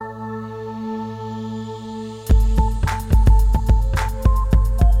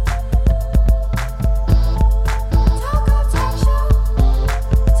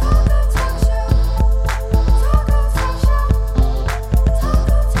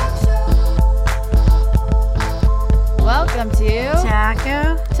welcome to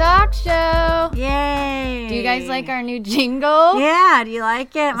Taco Talk Show. Yay! Do you guys like our new jingle? Yeah, do you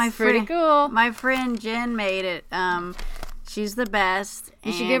like it? It's pretty cool. My friend Jen made it. She's the best.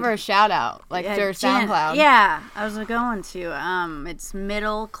 You should give her a shout out, like to her SoundCloud. Yeah, I was going to. It's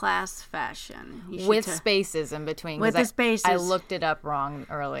middle class fashion. With spaces in between. With the spaces. I looked it up wrong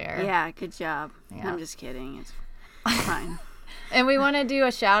earlier. Yeah, good job. Yeah. I'm just kidding. It's fine. And we want to do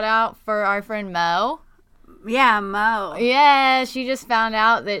a shout out for our friend Mo. Yeah, Mo. Yeah, she just found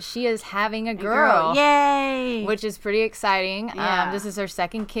out that she is having a girl. Yay! Which is pretty exciting. Yeah. This is her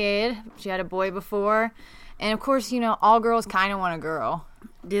second kid. She had a boy before. And, of course, all girls kind of want a girl.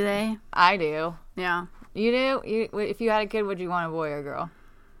 Do they? I do. Yeah. You do? If you had a kid, would you want a boy or a girl?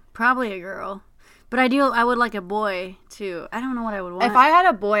 Probably a girl. But I would like a boy, too. I don't know what I would want. If I had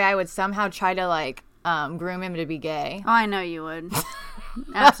a boy, I would somehow try to, groom him to be gay. Oh, I know you would.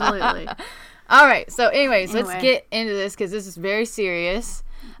 Absolutely. All right. So, anyways, let's get into this because this is very serious.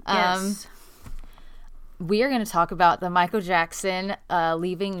 Yes. We are going to talk about the Michael Jackson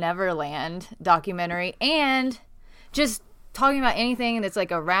Leaving Neverland documentary and just talking about anything that's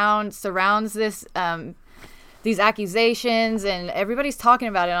surrounds this these accusations, and everybody's talking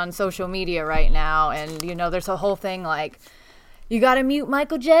about it on social media right now. And there's a whole thing like, you got to mute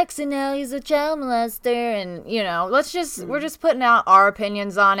Michael Jackson now, he's a child molester, and we're just putting out our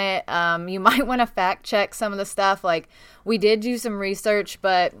opinions on it. You might want to fact check some of the stuff. Like, we did do some research,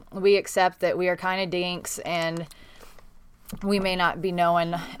 but we accept that we are kind of dinks and we may not be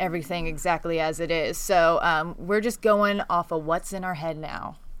knowing everything exactly as it is. So we're just going off of what's in our head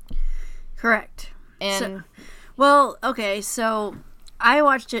now. Correct. And so I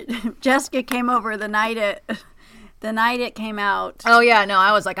watched it. Jessica came over the night it came out. Oh, yeah, no,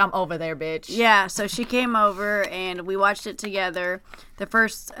 I was like, I'm over there, bitch. Yeah, so she came over, and we watched it together, the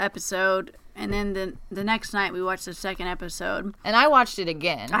first episode, and then the next night we watched the second episode. And I watched it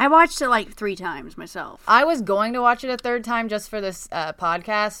again. I watched it like 3 times myself. I was going to watch it a third time just for this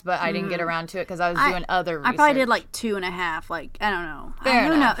podcast, but I didn't get around to it because I was doing other research. I probably did like 2.5, I don't know.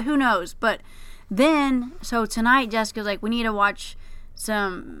 Fair enough. Who knows? But then, so tonight Jessica's like, we need to watch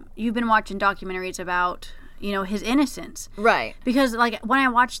you've been watching documentaries about his innocence. Right. Because, when I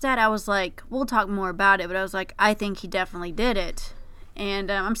watched that, I was like, we'll talk more about it, but I was like, I think he definitely did it. And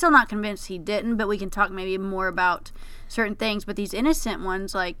I'm still not convinced he didn't, but we can talk maybe more about certain things. But these innocent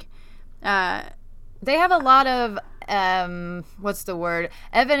ones, they have a lot of, evidence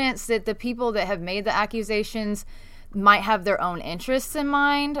that the people that have made the accusations might have their own interests in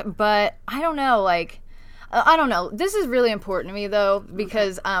mind. But I don't know, I don't know. This is really important to me, though,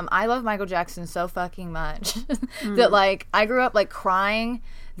 because I love Michael Jackson so fucking much that, I grew up, crying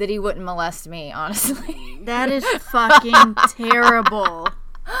that he wouldn't molest me, honestly. That is fucking terrible.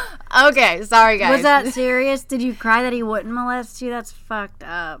 Okay, sorry, guys. Was that serious? Did you cry that he wouldn't molest you? That's fucked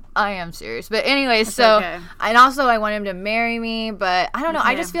up. I am serious. But anyways, okay. And also I want him to marry me, but I don't know. Okay.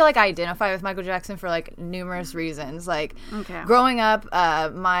 I just feel like I identify with Michael Jackson for, numerous reasons. Growing up,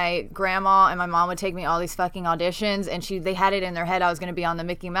 my grandma and my mom would take me all these fucking auditions, and they had it in their head I was going to be on the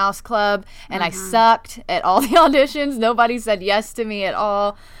Mickey Mouse Club, and I sucked at all the auditions. Nobody said yes to me at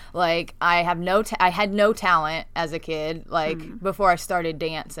all. I had no talent as a kid, before I started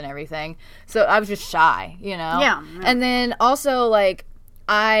dance and everything. So I was just shy, Yeah. And then also,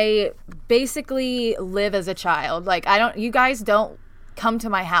 I basically live as a child. You guys don't come to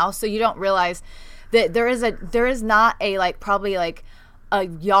my house, so you don't realize that there is not probably a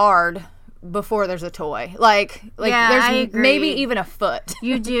yard before there's a toy. Yeah, there's I agree. Maybe even a foot.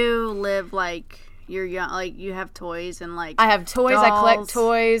 You do live you're young, you have toys and I have toys. Dolls. I collect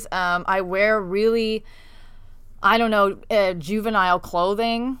toys. I wear really, I don't know, juvenile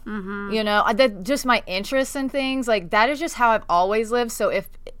clothing. That just my interests in things that is just how I've always lived. So if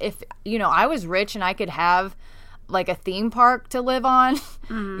I was rich and I could have a theme park to live on,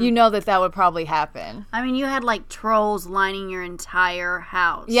 that would probably happen. I mean, you had trolls lining your entire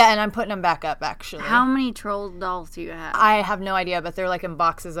house. Yeah, and I'm putting them back up, actually. How many troll dolls do you have? I have no idea, but they're in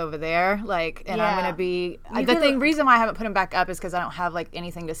boxes over there. I'm gonna be. Reason why I haven't put them back up is because I don't have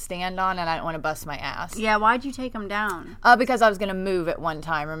anything to stand on, and I don't want to bust my ass. Yeah, why'd you take them down? Because I was gonna move at one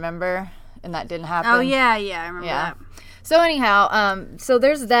time. Remember, and that didn't happen. Oh yeah, I remember that. So anyhow, so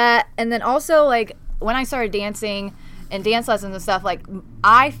there's that, and then also when I started dancing and dance lessons and stuff,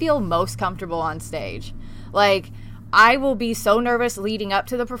 I feel most comfortable on stage. I will be so nervous leading up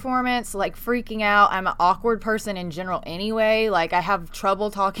to the performance, like freaking out. I'm an awkward person in general anyway. Like, I have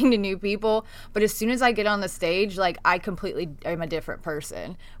trouble talking to new people. But as soon as I get on the stage, like, I completely am a different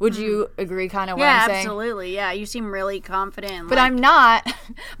person. Would you agree kind of what I'm saying? Yeah, absolutely. Yeah, you seem really confident. But I'm not.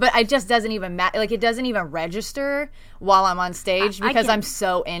 But it just doesn't even matter. Like, it doesn't even register while I'm on stage because I'm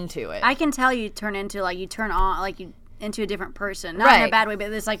so into it. I can tell you turn into, like, you turn on, like, you into a different person. Not in a bad way,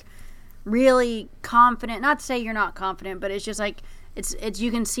 but it's, like, really confident. Not to say you're not confident, but it's just like it's you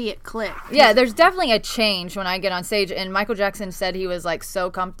can see it click. Yeah, there's definitely a change when I get on stage. And Michael Jackson said he was like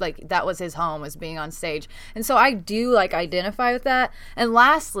so like that was his home, was being on stage. And so I do like identify with that. And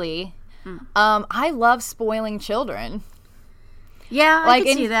lastly, I love spoiling children. Yeah, like I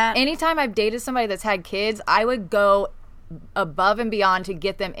can see that. Anytime I've dated somebody that's had kids, I would go above and beyond to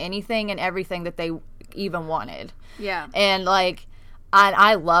get them anything and everything that they even wanted. Yeah. And like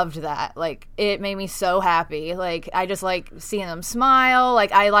I loved that. Like, it made me so happy. Like, I just like seeing them smile.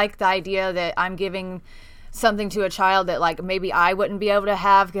 Like, I like the idea that I'm giving something to a child that, like, maybe I wouldn't be able to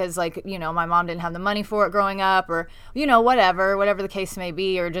have because, like, you know, my mom didn't have the money for it growing up, or, you know, whatever the case may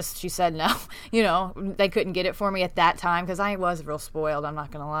be, or just she said no. You know, they couldn't get it for me at that time because I was real spoiled, I'm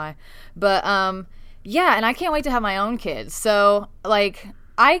not going to lie. But, yeah, and I can't wait to have my own kids. So, like,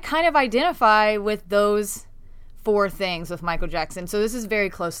 I kind of identify with those 4 things with Michael Jackson, so this is very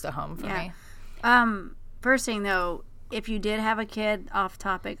close to home for me. First thing though, if you did have a kid, off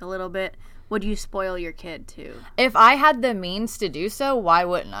topic a little bit, would you spoil your kid too? If I had the means to do so, why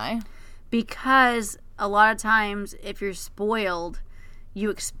wouldn't I? Because a lot of times, if you're spoiled,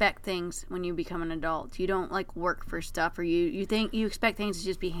 you expect things when you become an adult. You don't like work for stuff, or you think you expect things to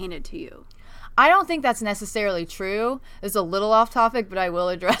just be handed to you. I don't think that's necessarily true. It's a little off topic, but I will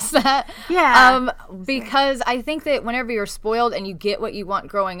address that. Yeah. Because I think that whenever you're spoiled and you get what you want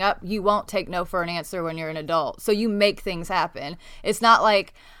growing up, you won't take no for an answer when you're an adult. So you make things happen. It's not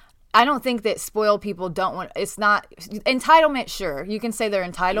like, I don't think that spoiled people don't want, it's not, entitlement, sure. You can say they're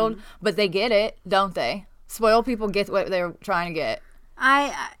entitled, but they get it, don't they? Spoiled people get what they're trying to get.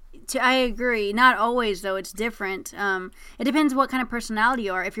 I agree. Not always, though. It's different. It depends what kind of personality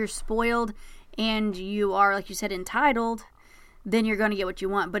you are. If you're spoiled and you are, like you said, entitled, then you're going to get what you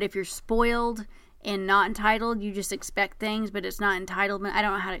want. But if you're spoiled and not entitled, you just expect things, but it's not entitlement. I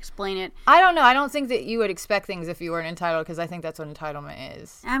don't know how to explain it. I don't know. I don't think that you would expect things if you weren't entitled, because I think that's what entitlement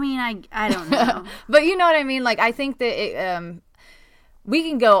is. I mean, I don't know. But you know what I mean? Like, I think that it, we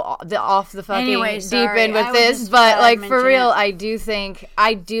can go off the fucking deep end with this, but like for real, I don't think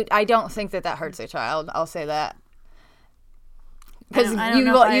that hurts a child. I'll say that. Because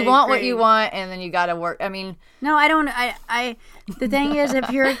you want what you want, and then you got to work. I mean, no, I don't. The thing is, if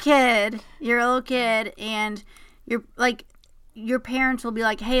you're a kid, you're a little kid, and you're like, your parents will be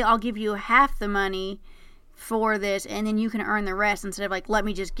like, "Hey, I'll give you half the money for this, and then you can earn the rest," instead of like, "Let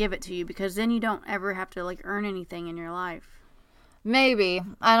me just give it to you," because then you don't ever have to like earn anything in your life. Maybe.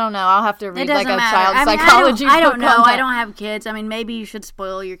 I don't know. I'll have to read like a child psychology book. I don't know. I don't have kids. I mean, maybe you should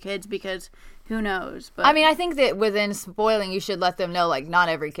spoil your kids, because who knows? But I mean, I think that within spoiling, you should let them know, like, not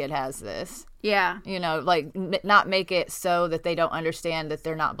every kid has this. Yeah. You know, like, not make it so that they don't understand that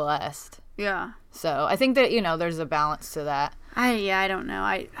they're not blessed. Yeah. So I think that, you know, there's a balance to that. I don't know.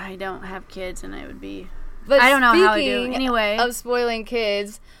 I don't have kids, and it would be... But I don't know how I do. Anyway. Of spoiling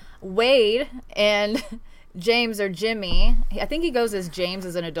kids, Wade and James, or Jimmy, I think he goes as James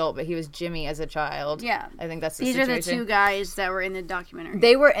as an adult, but he was Jimmy as a child. Yeah. I think that's the These situation. These are the 2 guys that were in the documentary.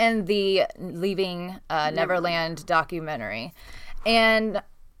 They were in the Leaving Neverland documentary. And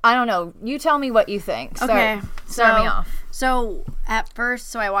I don't know. You tell me what you think. Start me off. So at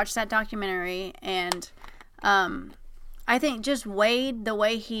first, I watched that documentary, and I think just Wade, the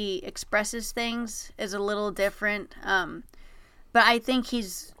way he expresses things is a little different. But I think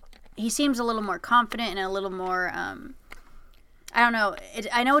he seems a little more confident and a little more, I don't know.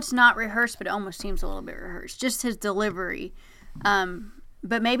 I know it's not rehearsed, but it almost seems a little bit rehearsed. Just his delivery.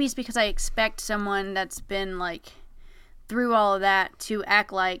 But maybe it's because I expect someone that's been, like, through all of that to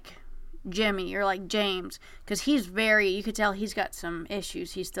act like Jimmy or like James. Because he's you could tell he's got some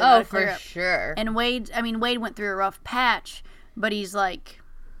issues. He's still got to clear up. Sure. And Wade went through a rough patch, but he's like,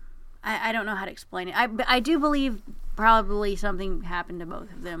 I don't know how to explain it. I do believe probably something happened to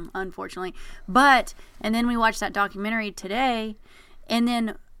both of them, unfortunately. And then we watched that documentary today, and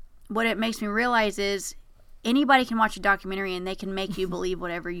then what it makes me realize is anybody can watch a documentary and they can make you believe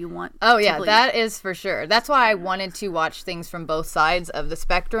whatever you want. Oh, yeah, that is for sure. That's why I wanted to watch things from both sides of the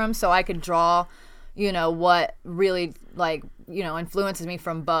spectrum, so I could draw, you know, what really, like, you know, influences me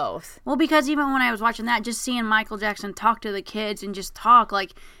from both. Well, because even when I was watching that, just seeing Michael Jackson talk to the kids and just talk,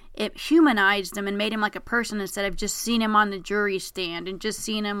 like, it humanized him and made him like a person instead of just seeing him on the jury stand and just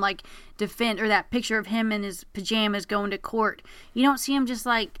seeing him like defend, or that picture of him in his pajamas going to court. You don't see him just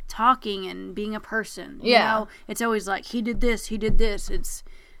like talking and being a person. You know? It's always like, he did this, he did this.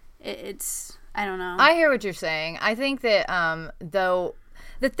 It's I don't know. I hear what you're saying. I think that though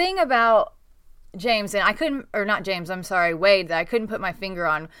the thing about James, and I couldn't, or not James, I'm sorry, Wade, that I couldn't put my finger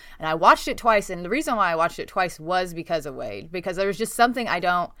on, and I watched it twice, and the reason why I watched it twice was because of Wade, because there was just something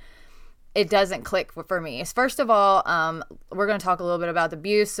it doesn't click for me. First of all, we're going to talk a little bit about the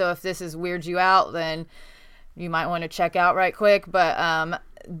abuse, so if this is weirds you out, then you might want to check out right quick, but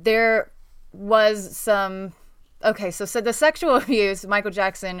there was some... Okay, so the sexual abuse Michael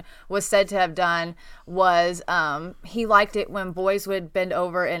Jackson was said to have done was he liked it when boys would bend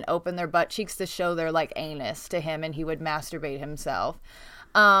over and open their butt cheeks to show their like anus to him, and he would masturbate himself.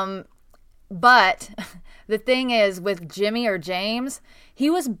 But the thing is with Jimmy or James,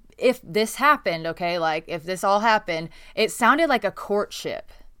 if this happened, okay, like if this all happened, it sounded like a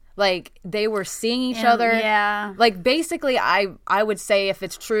courtship. Like, they were seeing each other. Yeah. Like, basically, I would say, if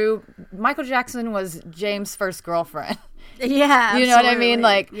it's true, Michael Jackson was James' first girlfriend. Yeah, you know what I mean?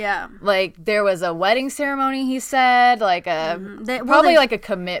 Like, yeah. Like, there was a wedding ceremony, he said. Like, probably like a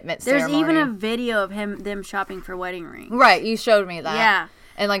commitment ceremony. There's even a video of them shopping for wedding rings. Right, you showed me that. Yeah.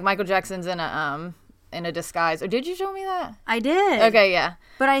 And, like, Michael Jackson's in a disguise. Or did you show me that? I did. Okay, yeah.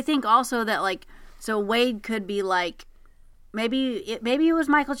 But I think also that, like, so Wade could be, like, maybe it was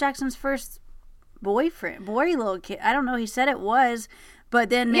Michael Jackson's first boy little kid. I don't know. He said it was, but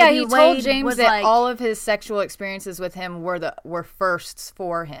then maybe he Wade told James was that like, all of his sexual experiences with him were firsts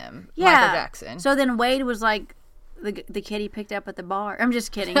for him. Yeah. Michael Jackson. So then Wade was like the kid he picked up at the bar. I'm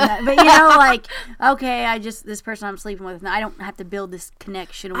just kidding, but you know, like, okay, this person I'm sleeping with, I don't have to build this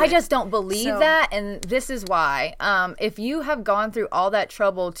connection with. I just don't believe that, and this is why. If you have gone through all that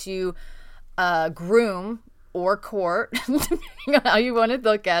trouble to groom or court, depending on how you want to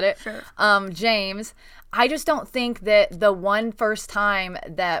look at it, sure. James, I just don't think that the one first time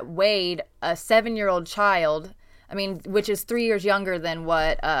that Wade, a 7-year-old child, I mean, which is 3 years younger than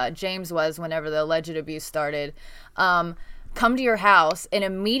what James was whenever the alleged abuse started, come to your house and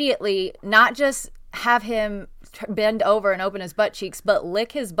immediately not just have him bend over and open his butt cheeks, but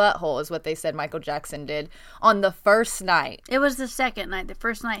lick his butthole is what they said Michael Jackson did on the first night. It was the second night. The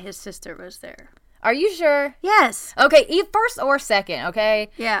first night his sister was there. Are you sure? Yes. Okay, first or second, okay?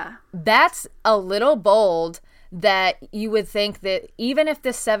 Yeah. That's a little bold that you would think that even if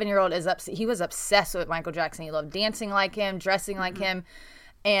this 7-year-old he was obsessed with Michael Jackson. He loved dancing like him, dressing like him,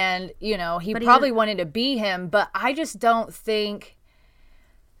 and, you know, he probably wanted to be him, but I just don't think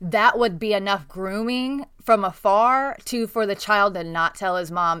that would be enough grooming from afar for the child to not tell his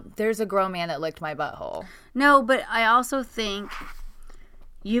mom, there's a grown man that licked my butthole. No, but I also think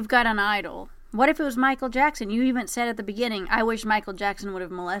you've got an idol. What if it was Michael Jackson? You even said at the beginning, I wish Michael Jackson would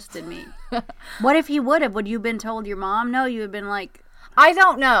have molested me. What if he would have? Would you have been told your mom? No, you would have been like... I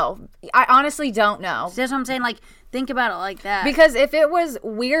don't know. I honestly don't know. That's what I'm saying. Like, think about it like that. Because if it was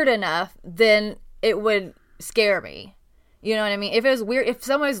weird enough, then it would scare me. You know what I mean? If it was weird, if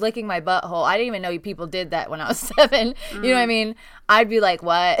someone was licking my butthole, I didn't even know people did that when I was 7. You know what I mean? I'd be like,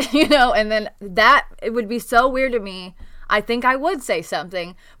 what? You know, and then it would be so weird to me. I think I would say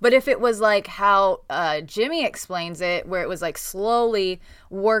something. But if it was like how Jimmy explains it, where it was like slowly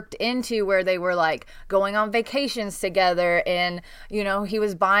worked into where they were like going on vacations together and, you know, he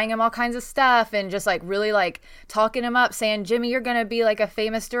was buying him all kinds of stuff and just like really like talking him up, saying, Jimmy, you're going to be like a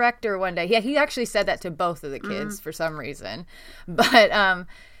famous director one day. Yeah, he actually said that to both of the kids for some reason. But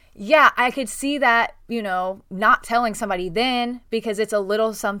yeah, I could see that, you know, not telling somebody then because it's a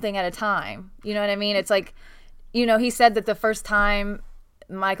little something at a time. You know what I mean? It's like, you know, he said that the first time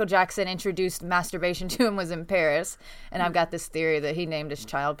Michael Jackson introduced masturbation to him was in Paris. And I've got this theory that he named his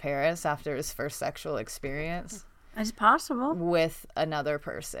child Paris after his first sexual experience. It's possible. With another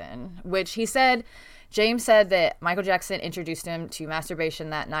person, which James said that Michael Jackson introduced him to masturbation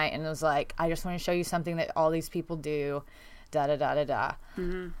that night and was like, I just want to show you something that all these people do, da-da-da-da-da.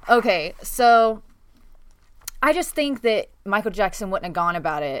 Mm-hmm. Okay, so I just think that Michael Jackson wouldn't have gone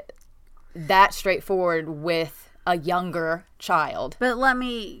about it that straightforward with a younger child. But let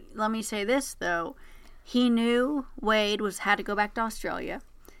me say this though. He knew Wade had to go back to Australia.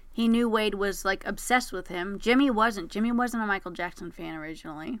 He knew Wade was like obsessed with him. Jimmy wasn't a Michael Jackson fan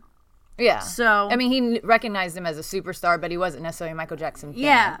originally. Yeah. So I mean, he recognized him as a superstar, but he wasn't necessarily a Michael Jackson fan.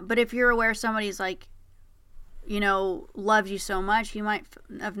 Yeah, but if you're aware somebody's like loves you so much, he might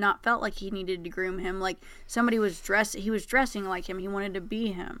have not felt like he needed to groom him. Like he was dressing like him. He wanted to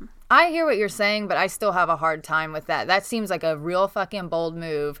be him. I hear what you're saying, but I still have a hard time with that. That seems like a real fucking bold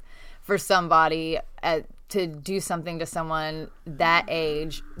move for somebody to do something to someone that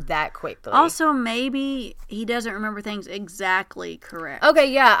age that quickly. Also, maybe he doesn't remember things exactly correct.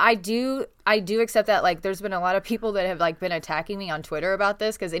 Okay, yeah, I do accept that. Like, there's been a lot of people that have like been attacking me on Twitter about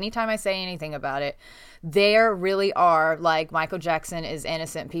this, because anytime I say anything about it, there really are like Michael Jackson is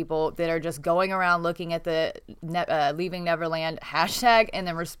innocent people that are just going around looking at the Leaving Neverland hashtag and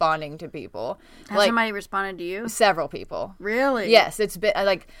then responding to people. Has somebody responded to you? Several people. Really? Yes, it's been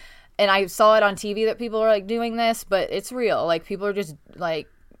like. And I saw it on TV that people are like doing this, but it's real. Like, people are just like,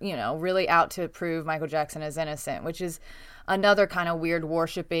 really out to prove Michael Jackson is innocent, which is another kind of weird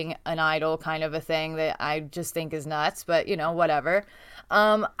worshiping an idol kind of a thing that I just think is nuts, but whatever.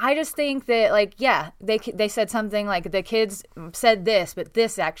 I just think that, like, yeah, they said something like the kids said this, but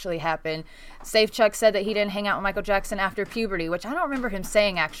this actually happened. Safe Chuck said that he didn't hang out with Michael Jackson after puberty, which I don't remember him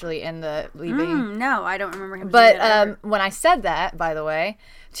saying actually in the Leaving. No, I don't remember him saying that. But when I said that, by the way,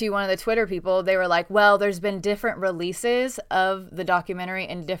 to one of the Twitter people, they were like, well, there's been different releases of the documentary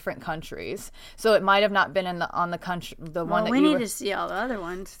in different countries. So it might have not been on the country, one that we need to see all the other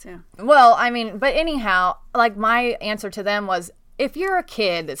ones too. Well, I mean, but anyhow, like, my answer to them was, if you're a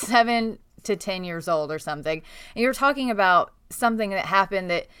kid that's 7 to 10 years old or something, and you're talking about something that happened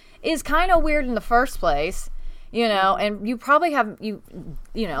that is kind of weird in the first place, and you probably have,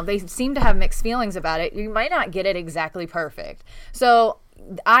 they seem to have mixed feelings about it. You might not get it exactly perfect. So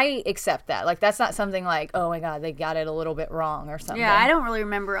I accept that. Like, that's not something like, oh my God, they got it a little bit wrong or something. Yeah, I don't really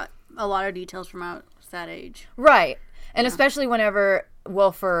remember a lot of details from that age. Right. And especially whenever,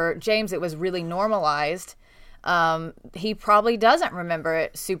 well, for James, it was really normalized. He probably doesn't remember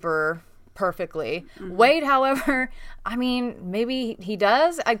it super perfectly. Mm-hmm. Wade, however, I mean, maybe he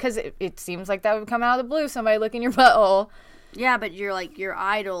does, because it seems like that would come out of the blue, somebody licking your butthole. Yeah, but you're like your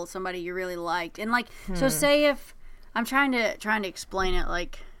idol, somebody you really liked. And like, so say if, I'm trying to explain it,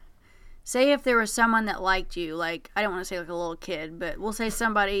 like, say if there was someone that liked you, like, I don't want to say like a little kid, but we'll say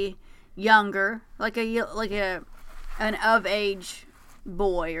somebody younger, like an of-age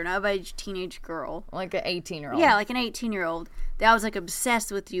boy or an of-age teenage girl. Like an 18-year-old. Yeah, like an 18-year-old that was like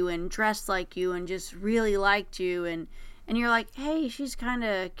obsessed with you and dressed like you and just really liked you, and you're like, hey, she's kind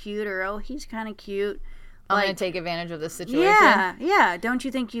of cute, or oh, he's kind of cute. I'm going to take advantage of this situation. Yeah. Don't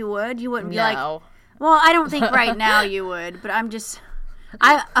you think you would? You wouldn't be like, well, I don't think right now you would, but I'm just,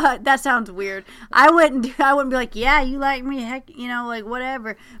 that sounds weird. I wouldn't be like, yeah, you like me, heck, like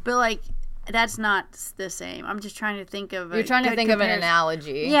whatever. But like, that's not the same. I'm just trying to think of You're trying to think of an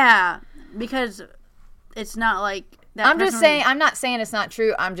analogy. Yeah, because it's not like that. I'm just saying, I'm not saying it's not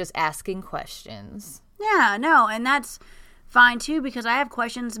true. I'm just asking questions. Yeah, no, and that's fine too, because I have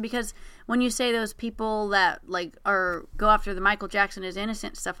questions, because when you say those people that like go after the Michael Jackson is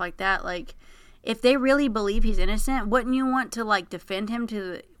innocent, stuff like that, like, if they really believe he's innocent, wouldn't you want to like defend him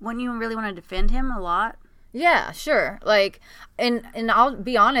wouldn't you really want to defend him a lot? Yeah, sure. Like, and I'll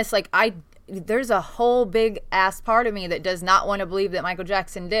be honest, like, there's a whole big ass part of me that does not want to believe that Michael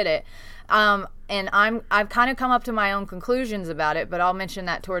Jackson did it. And I've kind of come up to my own conclusions about it, but I'll mention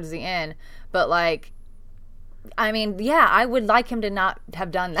that towards the end. But like, I mean, yeah, I would like him to not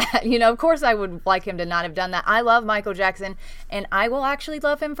have done that. Of course I would like him to not have done that. I love Michael Jackson, and I will actually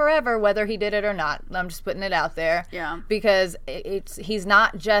love him forever, whether he did it or not. I'm just putting it out there. Yeah. Because he's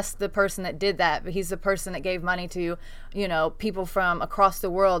not just the person that did that, but he's the person that gave money to, people from across the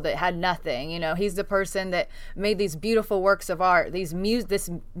world that had nothing. He's the person that made these beautiful works of art, this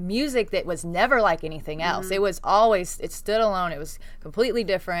music that was never like anything else. Mm-hmm. It stood alone. It was completely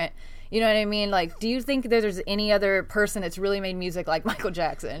different. You know what I mean? Like, do you think that there's any other person that's really made music like Michael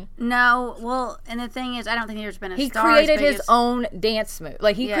Jackson? No. Well, and the thing is, I don't think there's been He created his own dance move.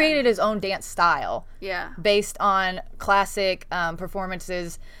 Like, he created his own dance style. Yeah. Based on classic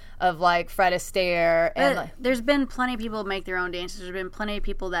performances of like Fred Astaire, and like, there's been plenty of people make their own dances. There's been plenty of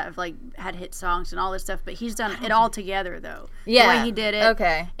people that have like had hit songs and all this stuff, but he's done it all together though. Yeah, the way he did it.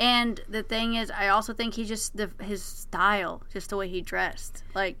 Okay. And the thing is, I also think he just his style, just the way he dressed.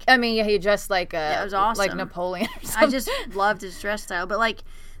 Like, I mean, yeah, he dressed like it was awesome. like Napoleon or something. I just loved his dress style. But like,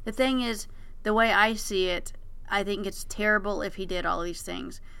 the thing is, the way I see it, I think it's terrible if he did all these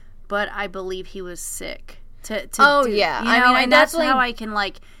things, but I believe he was sick. Yeah. I mean, and that's how I can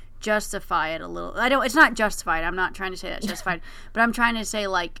like justify it a little. It's not justified. I'm not trying to say that's justified, but I'm trying to say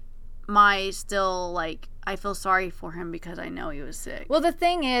like my still like I feel sorry for him because I know he was sick. Well, the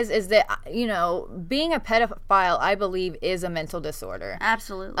thing is that, you know, being a pedophile, I believe, is a mental disorder.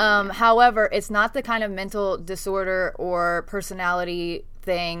 Absolutely. However, it's not the kind of mental disorder or personality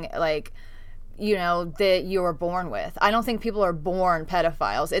thing, like, you know, that you were born with. I don't think people are born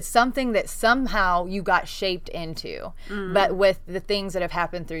pedophiles. It's something that somehow you got shaped into, but with the things that have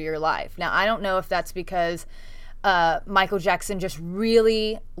happened through your life. Now, I don't know if that's because Michael Jackson just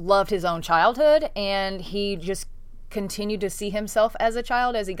really loved his own childhood and he just continued to see himself as a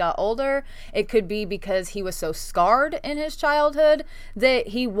child as he got older. It could be because he was so scarred in his childhood that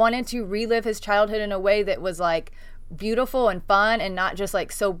he wanted to relive his childhood in a way that was like beautiful and fun and not just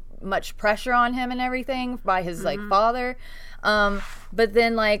like so much pressure on him and everything by his like father. But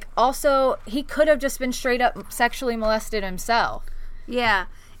then like also he could have just been straight up sexually molested himself. Yeah,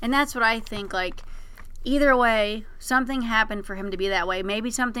 and that's what I think. Like, either way, something happened for him to be that way. Maybe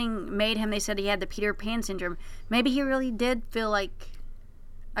something made him, they said he had the Peter Pan syndrome. Maybe he really did feel like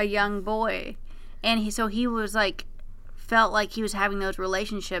a young boy. And he was like, felt like he was having those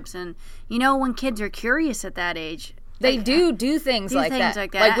relationships. And, you know, when kids are curious at that age, they do things like that.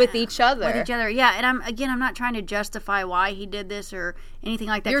 Like with each other. With each other, yeah. And I'm not trying to justify why he did this or anything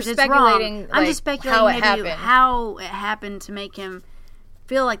like that. You're speculating. Like, I'm just speculating how it happened to make him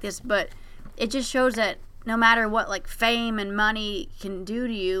feel like this. But it just shows that no matter what, like, fame and money can do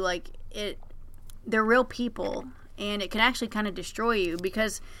to you, like, they're real people, and it can actually kind of destroy you.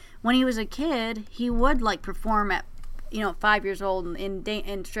 Because when he was a kid, he would like perform at, 5 years old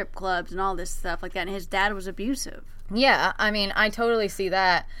in strip clubs and all this stuff like that. And his dad was abusive. Yeah, I mean, I totally see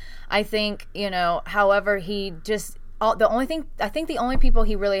that. I think, however, he just, the only people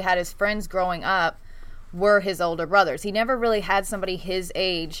he really had as friends growing up were his older brothers. He never really had somebody his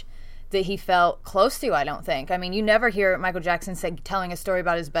age that he felt close to, I don't think. I mean, you never hear Michael Jackson telling a story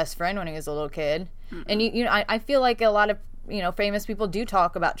about his best friend when he was a little kid. Mm-hmm. And, I feel like a lot of, famous people do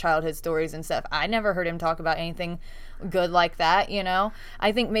talk about childhood stories and stuff. I never heard him talk about anything good like that,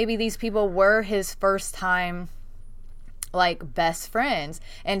 I think maybe these people were his first time like best friends,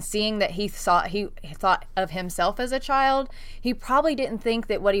 and seeing that he thought of himself as a child, he probably didn't think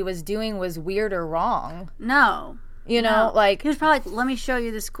that what he was doing was weird or wrong. No. Like, he was probably like, let me show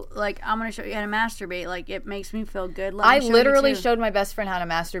you this, like, I'm going to show you how to masturbate. Like, it makes me feel good. I literally showed my best friend how to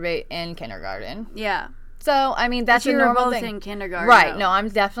masturbate in kindergarten. Yeah. So, I mean, that's a normal thing. You were both in kindergarten. Right. No, I'm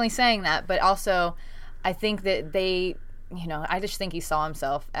definitely saying that. But also, I think that they, I just think he saw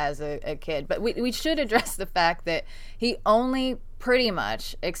himself as a kid. But we should address the fact that he only pretty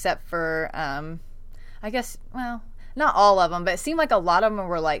much, except for, I guess, well, not all of them, but it seemed like a lot of them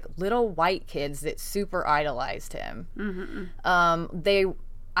were like little white kids that super idolized him. Mm-hmm.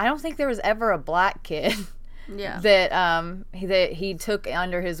 I don't think there was ever a black kid that he took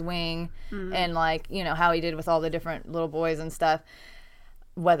under his wing, and like, how he did with all the different little boys and stuff,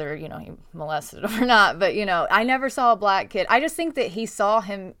 whether, he molested them or not. But, I never saw a black kid. I just think that he saw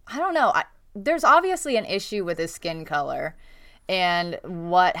him, I don't know. There's obviously an issue with his skin color and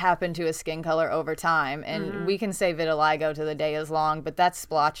what happened to his skin color over time. And we can say vitiligo to the day is long, but that's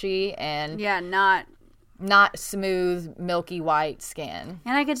splotchy and not smooth, milky white skin.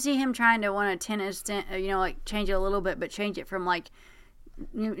 And I could see him trying to want to like change it a little bit, but change it from like,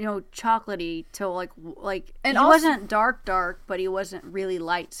 chocolatey to like, and he wasn't dark, but he wasn't really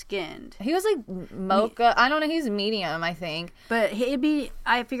light skinned. He was like mocha. I don't know. He's medium, I think. But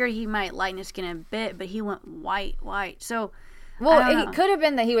I figured he might lighten his skin a bit, but he went white. So, well, it could have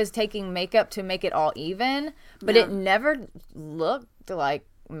been that he was taking makeup to make it all even, but it never looked like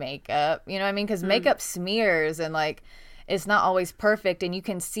makeup. You know what I mean? Because makeup smears and like it's not always perfect, and you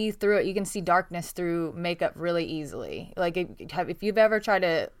can see through it. You can see darkness through makeup really easily. Like if you've ever tried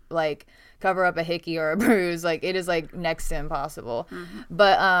to like cover up a hickey or a bruise, like it is like next to impossible.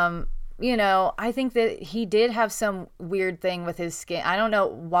 But I think that he did have some weird thing with his skin. I don't know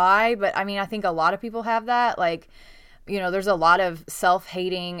why, but I mean, I think a lot of people have that. Like, there's a lot of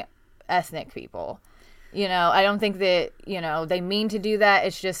self-hating ethnic people. I don't think that, they mean to do that.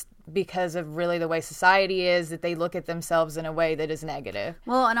 It's just because of really the way society is that they look at themselves in a way that is negative.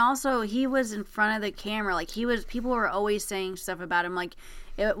 Well, and also he was in front of the camera. Like people were always saying stuff about him. Like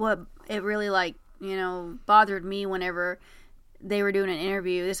it really like, bothered me whenever they were doing an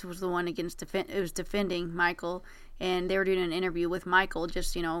interview. This was the one it was defending Michael, and they were doing an interview with Michael.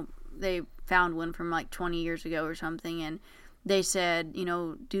 Just, they found one from like 20 years ago or something, and they said,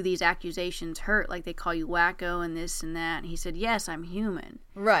 do these accusations hurt? Like they call you wacko and this and that. And he said, yes, I'm human.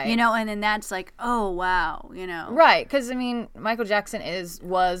 Right. And then that's like, oh, wow, Right, because, I mean, Michael Jackson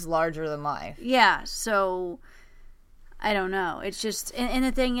was larger than life. Yeah, so I don't know. It's just, and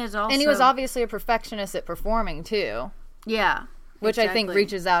the thing is also... And he was obviously a perfectionist at performing, too. Yeah. Which I think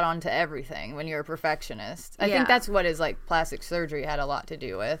reaches out onto everything when you're a perfectionist. I think that's what his, like, plastic surgery had a lot to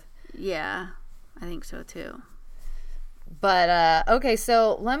do with. Yeah, I think so, too. But, okay,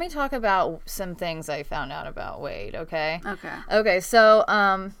 so let me talk about some things I found out about Wade, okay? Okay,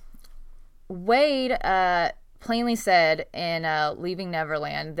 so, Wade, plainly said in Leaving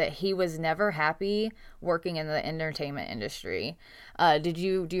Neverland that he was never happy working in the entertainment industry. Do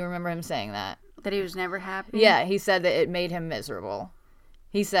you remember him saying that? That he was never happy? Yeah, he said that it made him miserable.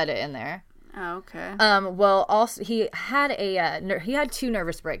 He said it in there. Oh, okay. Well, also he had he had 2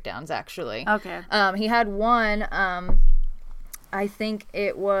 nervous breakdowns actually. Okay. He had one. I think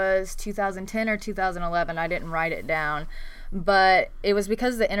it was 2010 or 2011. I didn't write it down. But it was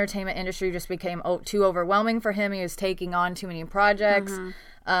because the entertainment industry just became too overwhelming for him. He was taking on too many projects.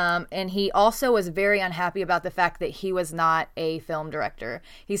 And he also was very unhappy about the fact that he was not a film director.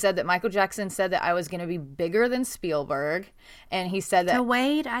 He said that Michael Jackson said that I was going to be bigger than Spielberg. And he said that... To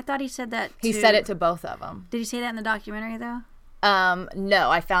Wade? I thought he said that He said it to both of them. Did he say that in the documentary, though? No,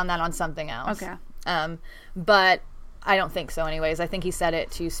 I found that on something else. Okay. But I don't think so anyways. I think he said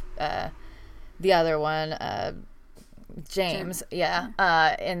it to the other one... James,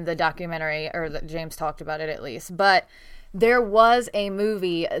 in the documentary, or that James talked about it at least. But there was a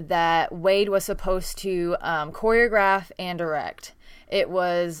movie that Wade was supposed to choreograph and direct. It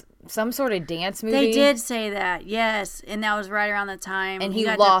was some sort of dance movie. They did say that, yes, and that was right around the time. And he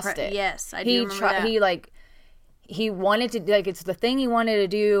lost it. Yes, I do remember that. He wanted to, like, it's the thing he wanted to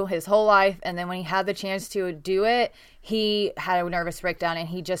do his whole life, and then when he had the chance to do it, he had a nervous breakdown, and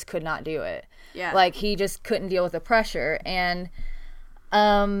he just could not do it. Yeah. Like, he just couldn't deal with the pressure. And,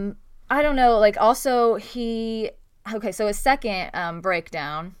 I don't know, like, also okay, so his second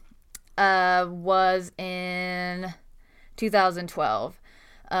breakdown was in 2012.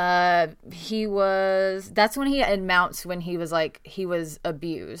 That's when he announced when he was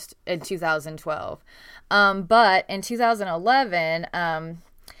abused in 2012. But in 2011,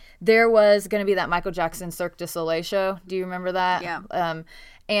 there was going to be that Michael Jackson Cirque du Soleil show. Do you remember that? Yeah.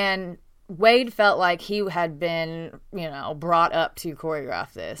 And Wade felt like he had been, brought up to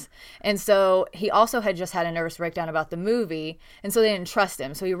choreograph this. And so he also had just had a nervous breakdown about the movie, and so they didn't trust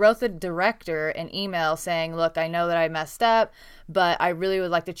him. So he wrote the director an email saying, look, I know that I messed up, but I really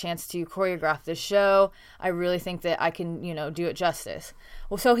would like the chance to choreograph this show. I really think that I can, do it justice.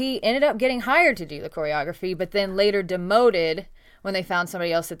 Well, so he ended up getting hired to do the choreography, but then later demoted when they found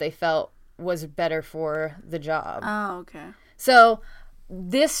somebody else that they felt was better for the job. Oh, okay. So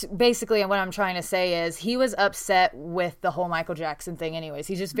this basically, what I'm trying to say is he was upset with the whole Michael Jackson thing anyways.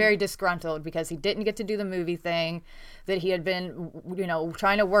 He's just very disgruntled because he didn't get to do the movie thing that he had been,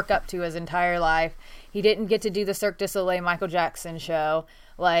 trying to work up to his entire life. He didn't get to do the Cirque du Soleil Michael Jackson show.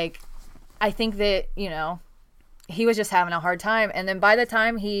 Like, I think that, he was just having a hard time. And then by the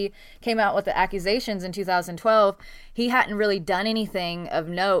time he came out with the accusations in 2012, he hadn't really done anything of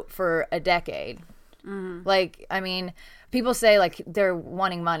note for a decade. Mm-hmm. Like, I mean, people say, like, they're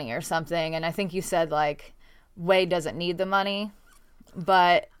wanting money or something. And I think you said, like, Wade doesn't need the money.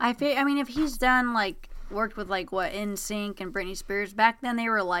 But I mean, if he's done, like, worked with, like, NSYNC and Britney Spears, back then they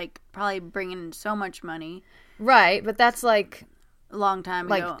were, like, probably bringing in so much money. Right. But that's, like, a long time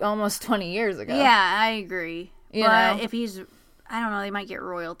ago. Like, almost 20 years ago. Yeah, I agree. But if he's, I don't know, they might get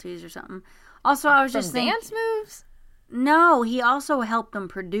royalties or something. Also, I was just thinking, dance moves? No, he also helped them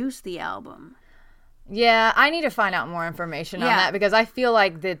produce the album. Yeah, I need to find out more information on that because I feel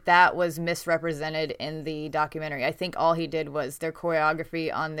like that was misrepresented in the documentary. I think all he did was their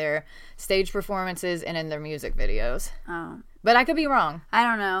choreography on their stage performances and in their music videos. Oh. But I could be wrong. I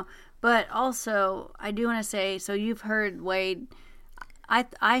don't know. But also, I do want to say, so you've heard Wade...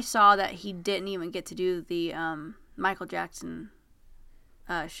 I saw that he didn't even get to do the Michael Jackson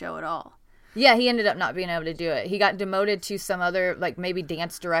show at all. Yeah, he ended up not being able to do it. He got demoted to some other, like, maybe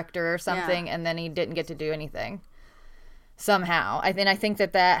dance director or something, and then he didn't get to do anything. Somehow. I think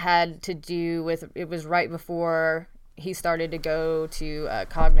that had to do with, it was right before he started to go to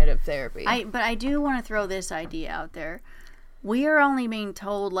cognitive therapy. But I do want to throw this idea out there. We are only being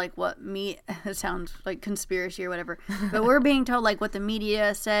told, like, it sounds like conspiracy or whatever, but we're being told, like, what the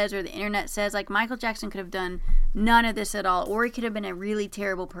media says or the internet says. Like, Michael Jackson could have done none of this at all, or he could have been a really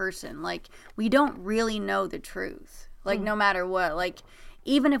terrible person. Like, we don't really know the truth, like, no matter what. Like,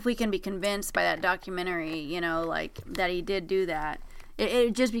 even if we can be convinced by that documentary, like, that he did do that,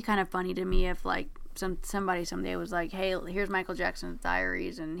 it'd just be kind of funny to me if, like, somebody someday was like, hey, here's Michael Jackson's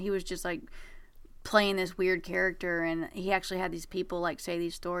diaries, and he was just, like, playing this weird character, and he actually had these people like say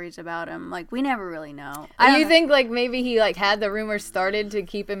these stories about him. Like, we never really know. Do you think like maybe he like had the rumors started to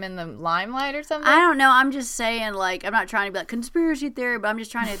keep him in the limelight or something? I don't know. I'm just saying, like, I'm not trying to be like conspiracy theory, but I'm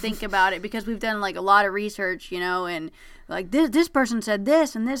just trying to think about it because we've done like a lot of research, and like this person said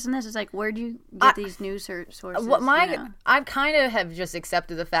this and this and this. It's like, where do you get these news sources? I kind of have just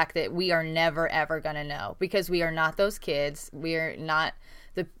accepted the fact that we are never ever gonna know because we are not those kids. We are not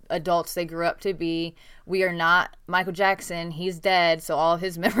the adults they grew up to be. We are not Michael Jackson. He's dead, so all of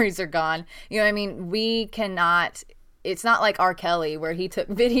his memories are gone. You know what I mean? We cannot. It's not like R. Kelly where he took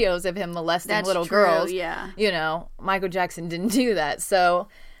videos of him molesting little girls. Yeah. Michael Jackson didn't do that. So,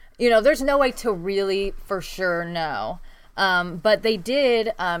 there's no way to really for sure know. But they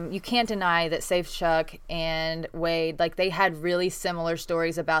did. You can't deny that Safe Chuck and Wade, like, they had really similar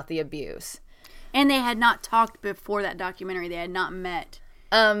stories about the abuse. And they had not talked before that documentary. They had not met.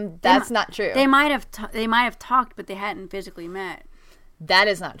 That's not true. They might have talked, but they hadn't physically met. That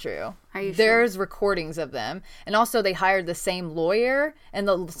is not true. Are you sure? There's recordings of them. And also they hired the same lawyer, and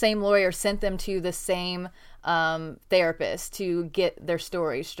the same lawyer sent them to the same therapist to get their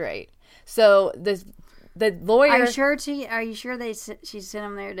story straight. So the lawyer... Are you sure she sent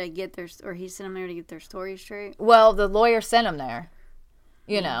him there to get their... Or he sent him there to get their story straight? Well, the lawyer sent him there.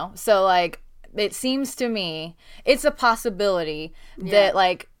 So, like... It seems to me it's a possibility that,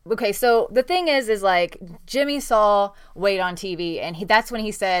 like, okay, so the thing is like, Jimmy saw Wade on TV, and that's when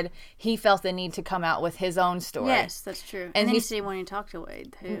he said he felt the need to come out with his own story. Yes, that's true. And then he said when he talked to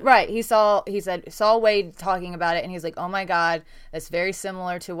Wade, too. Right. He saw Wade talking about it, and he's like, oh my God, that's very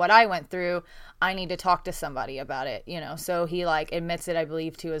similar to what I went through. I need to talk to somebody about it, So he, like, admits it, I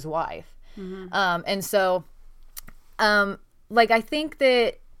believe, to his wife. Mm-hmm. And so, like, I think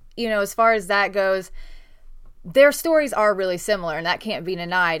that, as far as that goes, their stories are really similar, and that can't be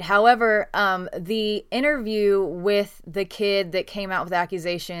denied. However, the interview with the kid that came out with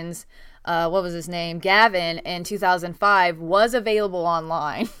accusations, what was his name? Gavin, in 2005 was available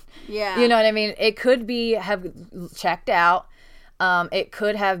online. Yeah. You know what I mean? It could have checked out. It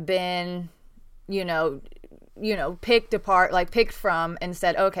could have been, picked apart, like picked from and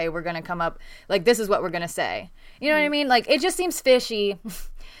said, okay, we're going to come up, like, this is what we're going to say. You know what I mean? Like, it just seems fishy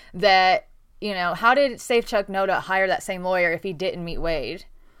that, how did Safe Chuck know to hire that same lawyer if he didn't meet Wade?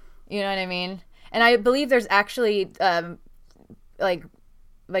 You know what I mean? And I believe there's actually, like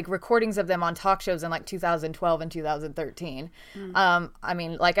recordings of them on talk shows in, like, 2012 and 2013. I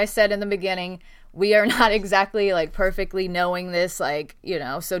mean, like I said in the beginning, we are not exactly, like, perfectly knowing this, like,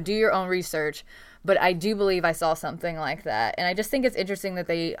 so do your own research. But I do believe I saw something like that. And I just think it's interesting that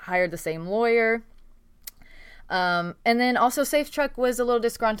they hired the same lawyer. And then also Safe Chuck was a little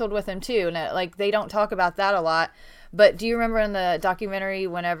disgruntled with him too. And like, they don't talk about that a lot. But do you remember in the documentary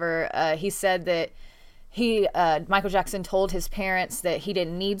whenever he said that Michael Jackson told his parents that he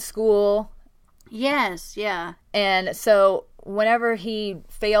didn't need school? Yes, yeah. And so whenever he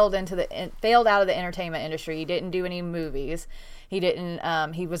failed out of the entertainment industry, he didn't do any movies. He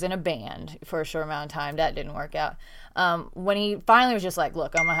didn't. He was in a band for a short amount of time. That didn't work out. When he finally was just like,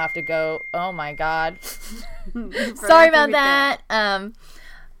 look, I'm going to have to go. Oh, my God. Sorry about that.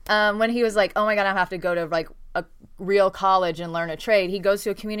 When he was like, oh, my God, I have to go to, like, a real college and learn a trade. He goes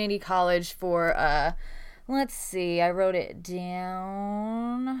to a community college for, let's see, I wrote it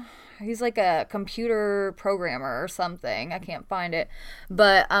down. He's like a computer programmer or something. I can't find it.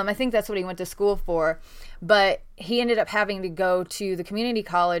 But I think that's what he went to school for. But he ended up having to go to the community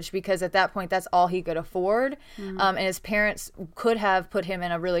college because at that point, that's all he could afford. Mm-hmm. And his parents could have put him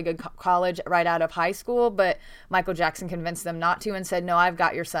in a really good college right out of high school. But Michael Jackson convinced them not to and said, no, I've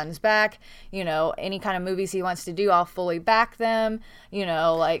got your son's back. Any kind of movies he wants to do, I'll fully back them.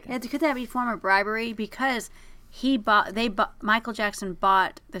 Like. Could that be a form of bribery? Because Michael Jackson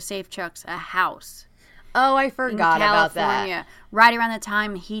bought the Safe Chucks a house. Oh, I forgot about that. Right around the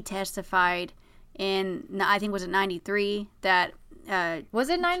time he testified I think, was it 93? Was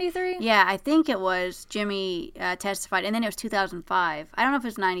it 93? Yeah, I think it was. Jimmy testified, and then it was 2005. I don't know if it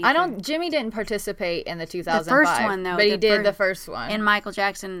was 93. Jimmy didn't participate in the 2005. The first one, though. But he did the first one. And Michael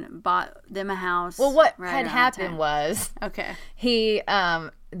Jackson bought them a house. What had happened was... Okay.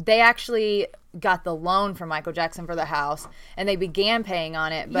 They actually got the loan from Michael Jackson for the house, and they began paying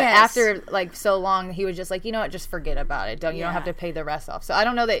on it. But after like so long, he was just like, you know what, just forget about it. You don't have to pay the rest off. So I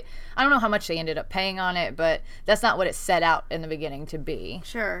don't know how much they ended up paying on it, but that's not what it set out in the beginning to be.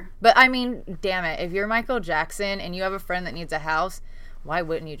 Sure. But I mean, damn it, if you're Michael Jackson and you have a friend that needs a house, why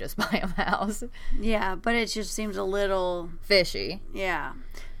wouldn't you just buy him a house? Yeah, but it just seems a little fishy. Yeah,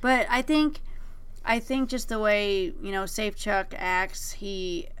 but I think just the way Safe Chuck acts,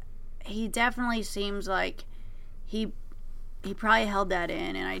 he he definitely seems like he probably held that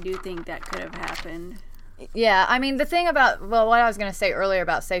in, and I do think that could have happened. Yeah, I mean, the thing about, well, what I was going to say earlier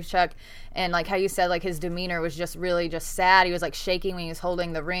about Safe Chuck and, like, how you said, like, his demeanor was just really just sad. He was, like, shaking when he was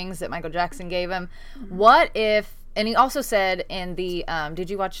holding the rings that Michael Jackson gave him. Mm-hmm. What if, and he also said in the,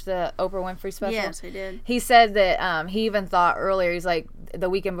 did you watch the Oprah Winfrey special? Yes, I did. He said that he even thought earlier, he's like, the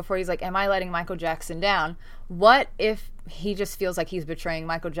weekend before, he's like, am I letting Michael Jackson down? What if he just feels like he's betraying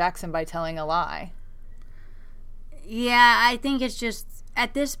Michael Jackson by telling a lie? Yeah, I think it's just,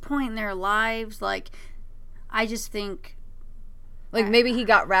 at this point in their lives, like, I just think... Like, maybe he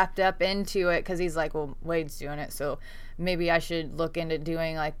got wrapped up into it because he's like, well, Wade's doing it, so maybe I should look into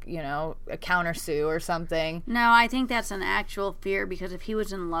doing, like, you know, a countersue or something. No, I think that's an actual fear, because if he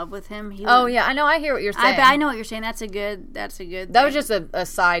was in love with him, he Oh, yeah, I know, I hear what you're saying. I know what you're saying. That's a good That thing. was just a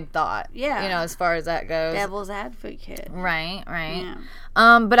side thought. Yeah. You know, as far as that goes. Devil's advocate. Right. Yeah.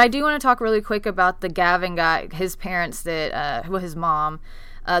 But I do want to talk really quick about the Gavin guy, his parents that, well, his mom.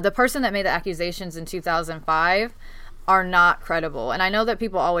 The person that made the accusations in 2005 are not credible. And I know that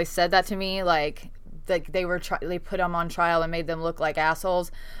people always said that to me, like they put them on trial and made them look like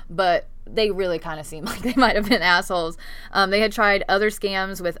assholes, but they really kind of seemed like they might have been assholes. They had tried other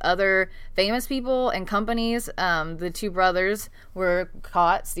scams with other famous people and companies. The two brothers were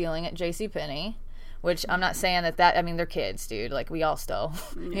caught stealing at JCPenney, which I'm not saying that I mean, they're kids, dude. Like, we all stole,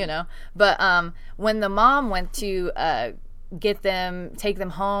 you know. But when the mom went to take them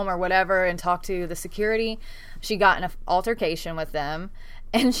home or whatever and talk to the security, she got in an altercation with them,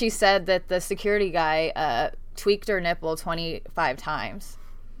 and she said that the security guy tweaked her nipple 25 times.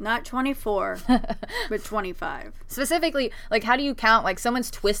 Not 24, but 25. Specifically, like, how do you count, like,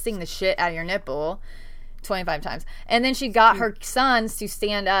 someone's twisting the shit out of your nipple 25 times? And then she got her sons to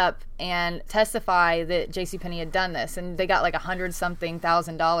stand up and testify that JCPenney had done this, and they got like $100-something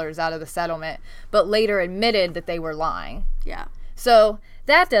thousand out of the settlement, but later admitted that they were lying. Yeah. So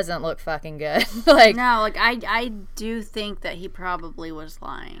that doesn't look fucking good. Like, no, like, I do think that he probably was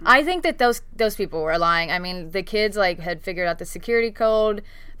lying. I think that those people were lying. I mean, the kids, like, had figured out the security code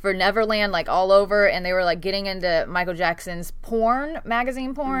for Neverland, like, all over, and they were, like, getting into Michael Jackson's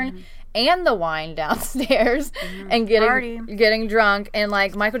magazine porn, and the wine downstairs, and getting drunk. And,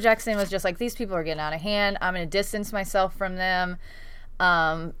 like, Michael Jackson was just like, these people are getting out of hand. I'm going to distance myself from them.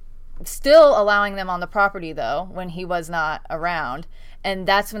 Still allowing them on the property, though, when he was not around. And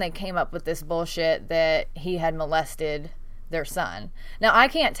that's when they came up with this bullshit that he had molested their son. Now, I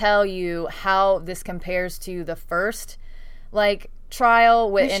can't tell you how this compares to the first, like,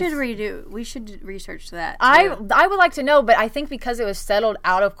 trial. We should research that, too. I would like to know, but I think because it was settled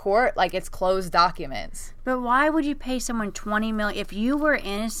out of court, like, it's closed documents. But why would you pay someone $20 million? If you were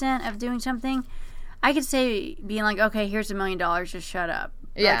innocent of doing something, I could say, being like, okay, here's $1 million, just shut up.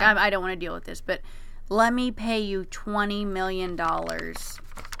 Yeah. Like, I don't want to deal with this, but let me pay you $20 million.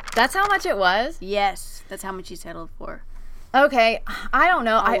 That's how much it was? Yes, that's how much he settled for. Okay, I don't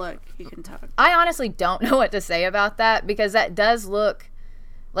know. Look, you can talk. I honestly don't know what to say about that, because that does look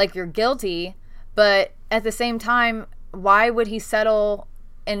like you're guilty, but at the same time, why would he settle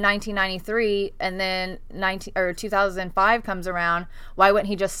in 1993 and then 2005 comes around? Why wouldn't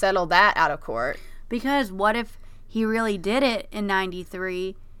he just settle that out of court? Because what if he really did it in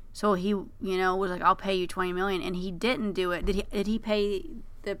 93? So he, was like, I'll pay you $20 million, and he didn't do it. Did he pay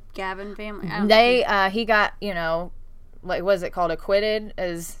the Gavin family? He got, like, what is it called, acquitted?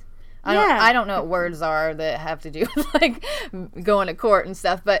 I don't know what words are that have to do with, like, going to court and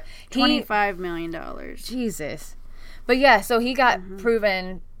stuff, but $25 million. Jesus. But yeah, so he got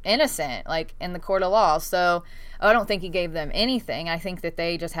proven innocent, like, in the court of law. So I don't think he gave them anything. I think that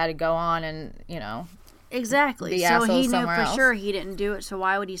they just had to go on and, Exactly. So he knew for sure he didn't do it. So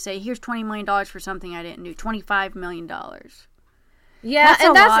why would he say, here's $20 million for something I didn't do? $25 million. Yeah, that's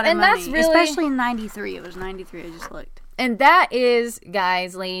a lot of money. That's really, especially in 93. It was 93. I just looked. And that is,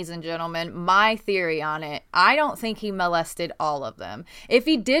 guys, ladies and gentlemen, my theory on it. I don't think he molested all of them. If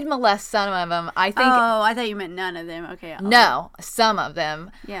he did molest some of them, I think... Oh, I thought you meant none of them. Okay. No, some of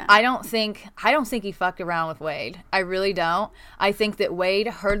them. Yeah. I don't think he fucked around with Wade. I really don't. I think that Wade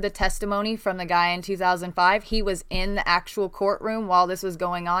heard the testimony from the guy in 2005. He was in the actual courtroom while this was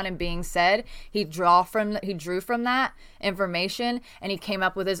going on and being said. He drew from that information, and he came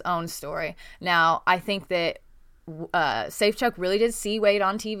up with his own story. Now, I think that Safe Chuck really did see Wade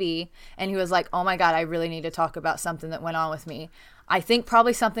on TV, and he was like, oh my God, I really need to talk about something that went on with me. I think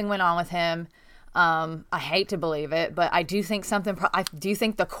probably something went on with him. I hate to believe it, but I do think I do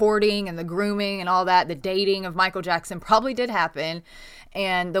think the courting and the grooming and all that, the dating of Michael Jackson probably did happen.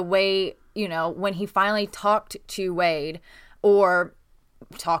 And the way, when he finally talked to Wade, or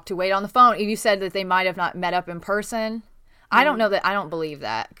talked to Wade on the phone. You said that they might have not met up in person. I don't know that. I don't believe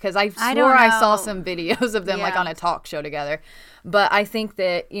that because I swore I saw some videos of them like on a talk show together. But I think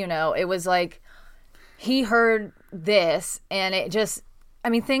that, you know, it was like he heard this and it just, I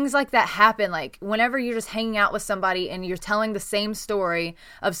mean, things like that happen. Like whenever you're just hanging out with somebody and you're telling the same story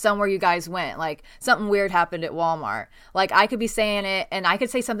of somewhere you guys went, like something weird happened at Walmart. Like I could be saying it and I could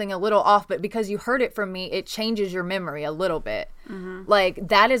say something a little off, but because you heard it from me, it changes your memory a little bit. Mm-hmm. Like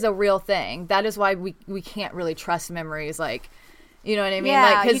that is a real thing. That is why we can't really trust memories. Like, you know what I mean? Yeah,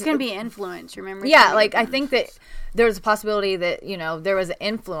 like, 'cause you can be influenced. Your memory. Yeah, like I think that there's a possibility that, you know, there was an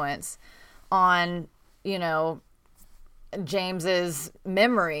influence on, you know, James's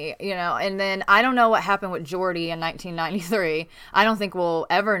memory, you know, and then I don't know what happened with Jordy in 1993. I don't think we'll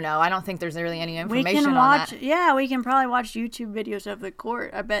ever know. I don't think there's really any information on that. Yeah, we can probably watch YouTube videos of the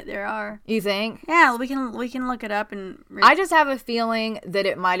court. I bet there are. You think? Yeah, we can look it up and. I just have a feeling that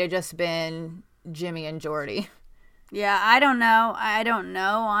it might have just been Jimmy and Jordy. Yeah, I don't know. I don't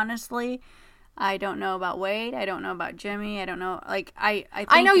know, honestly. I don't know about Wade. I don't know about Jimmy. I don't know. Like I think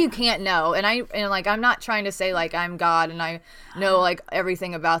I know you can't know, and like I'm not trying to say like I'm God and I know like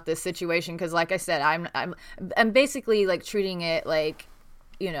everything about this situation because like I said I'm basically like treating it like,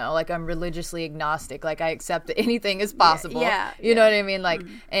 you know, like I'm religiously agnostic. Like I accept that anything is possible. You know what I mean? Like,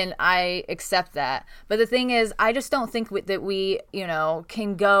 and I accept that. But the thing is, I just don't think that we, you know,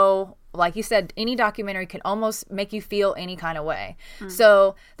 can go. Like you said, any documentary can almost make you feel any kind of way.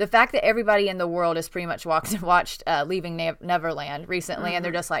 So the fact that everybody in the world has pretty much watched Leaving Neverland recently, and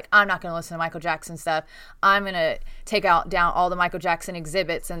they're just like, I'm not going to listen to Michael Jackson stuff. I'm going to take down all the Michael Jackson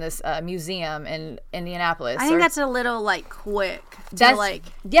exhibits in this museum in Indianapolis. I think that's a little like quick.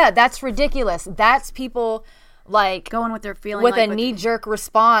 Yeah, that's ridiculous. That's people like going with their feeling with a knee-jerk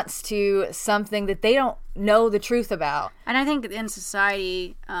response to something that they don't know the truth about. And I think in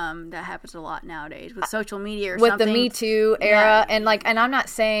society that happens a lot nowadays with social media or with something. The Me Too era. And I'm not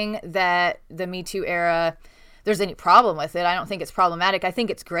saying that the Me Too era there's any problem with it. I don't think it's problematic. I think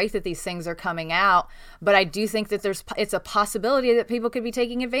it's great that these things are coming out, but I do think that it's a possibility that people could be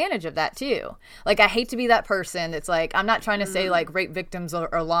taking advantage of that too. Like I hate to be that person that's like, I'm not trying to say like rape victims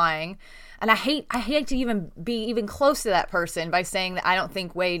are lying. And I hate to even be close to that person by saying that I don't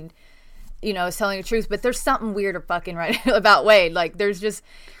think Wade, you know, is telling the truth. But there's something weird or fucking right about Wade. Like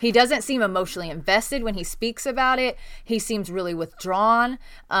he doesn't seem emotionally invested when he speaks about it. He seems really withdrawn.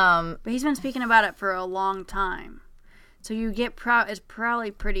 But he's been speaking about it for a long time. So you get it's probably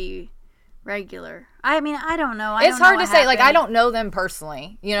pretty regular. I mean, I don't know. It's hard to say. Like, I don't know them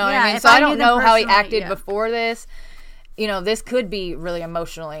personally. You know what I mean? So I don't know how he acted before this. You know, this could be really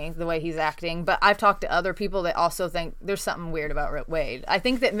emotionally the way he's acting, but I've talked to other people that also think there's something weird about Wade. I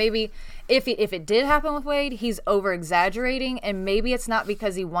think that maybe if it did happen with Wade, he's over-exaggerating, and maybe it's not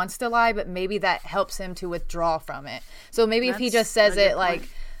because he wants to lie, but maybe that helps him to withdraw from it. So maybe if he just says it like,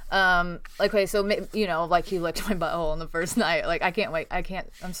 okay, so, you know, like he licked my butthole on the first night. Like, I can't wait.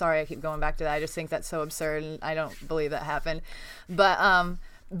 I'm sorry I keep going back to that. I just think that's so absurd, and I don't believe that happened.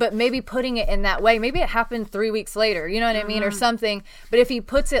 But maybe putting it in that way, maybe it happened 3 weeks later, you know what I mean, or something. But if he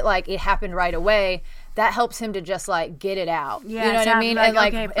puts it like it happened right away, that helps him to just like get it out. Yeah, you know what I mean, and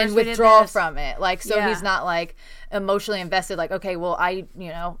like okay, and withdraw from it. Like so he's not like emotionally invested. Like okay, well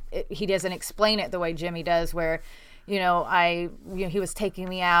he doesn't explain it the way Jimmy does, where he was taking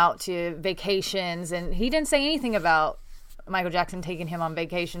me out to vacations, and he didn't say anything about Michael Jackson taking him on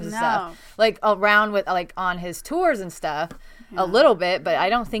vacations and stuff, like around with like on his tours and stuff. A little bit, but I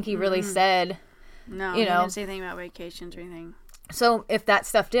don't think he really said. No, he didn't say anything about vacations or anything. So if that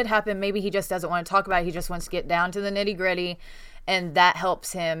stuff did happen, maybe he just doesn't want to talk about it. He just wants to get down to the nitty gritty, and that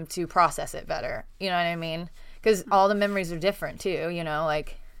helps him to process it better. You know what I mean? Because all the memories are different too. You know,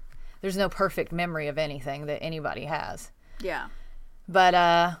 like there's no perfect memory of anything that anybody has. Yeah.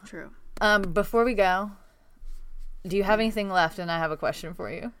 But true. Before we go, do you have anything left? And I have a question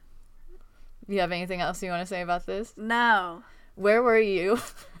for you. Do you have anything else you want to say about this? No. Where were you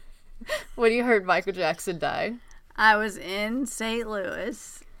when you heard Michael Jackson died? I was in St.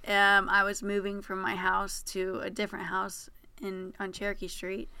 Louis. I was moving from my house to a different house on Cherokee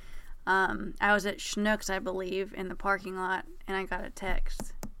Street. I was at Schnucks, I believe, in the parking lot, and I got a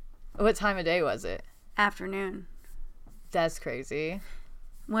text. What time of day was it? Afternoon. That's crazy.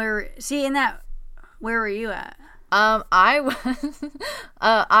 Where were you at? I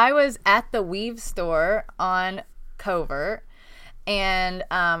was at the Weave store on Covert, and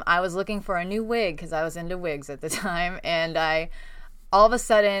I was looking for a new wig because I was into wigs at the time, and I all of a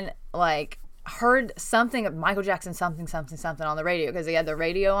sudden like heard something of Michael Jackson something on the radio because he had the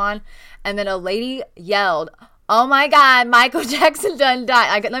radio on, and then a lady yelled, oh my God, Michael Jackson done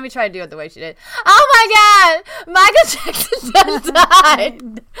died. Let me try to do it the way she did. Oh my God, Michael Jackson done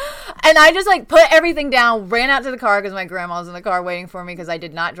died. And I just like put everything down, ran out to the car because my grandma was in the car waiting for me because I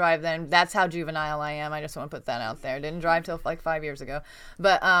did not drive then. That's how juvenile I am. I just want to put that out there. Didn't drive till like 5 years ago.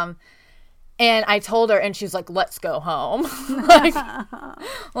 But, and I told her and she's like, let's go home.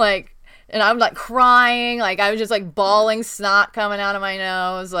 And I'm like crying, like I was just like bawling, snot coming out of my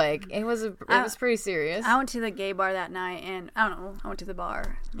nose. Like it was pretty serious. I went to the gay bar that night, and I don't know. I went to the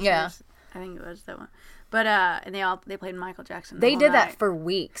bar. Yeah, I think it was that one. But and they played Michael Jackson. They did night. that for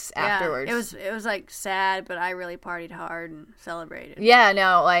weeks afterwards. It was like sad, but I really partied hard and celebrated. Yeah,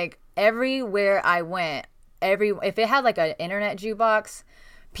 no, like everywhere I went, if it had like an internet jukebox,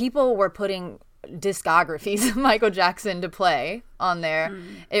 people were putting discographies of Michael Jackson to play on there.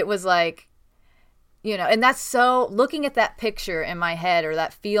 It was like, and that's so, looking at that picture in my head, or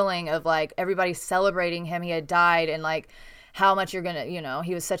that feeling of like everybody celebrating him, he had died, and like how much you're gonna,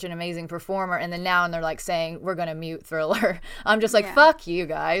 he was such an amazing performer, and then now they're like saying we're gonna mute Thriller. I'm just like, fuck you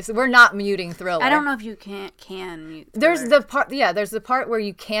guys, we're not muting Thriller. I don't know if you can mute Thriller. There's the part where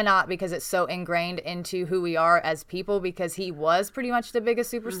you cannot, because it's so ingrained into who we are as people, because he was pretty much the biggest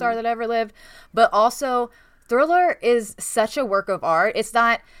superstar that ever lived. But also, Thriller is such a work of art. It's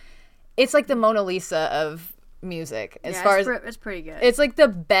like the Mona Lisa of music, it's pretty good. It's like the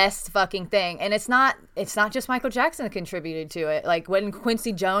best fucking thing, and it's not just Michael Jackson that contributed to it. Like, when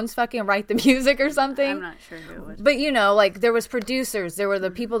Quincy Jones fucking write the music or something? I'm not sure who it was, but like there was producers, there were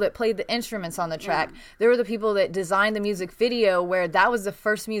the people that played the instruments on the track, there were the people that designed the music video, where that was the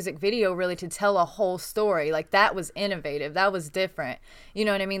first music video really to tell a whole story. Like, that was innovative, that was different. You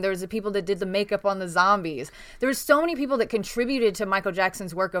know what I mean? There was the people that did the makeup on the zombies. There were so many people that contributed to Michael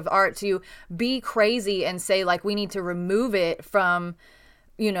Jackson's work of art to be crazy and say, like, we need to remove it from,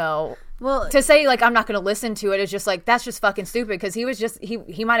 to say, like, I'm not going to listen to it is just like, that's just fucking stupid, because he was just,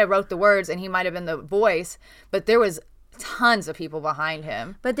 he might have wrote the words and he might have been the voice, but there was tons of people behind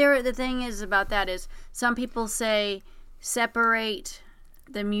him. But the thing is about that is, some people say separate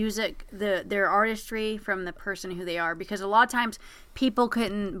the music, their artistry from the person who they are, because a lot of times people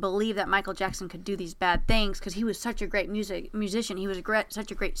couldn't believe that Michael Jackson could do these bad things because he was such a great musician. He was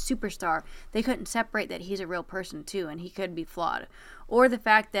such a great superstar. They couldn't separate that he's a real person too, and he could be flawed, or the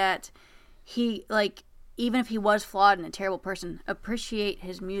fact that he, like, even if he was flawed and a terrible person, appreciate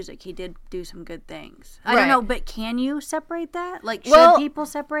his music. He did do some good things. I don't know, but can you separate that? Like, should people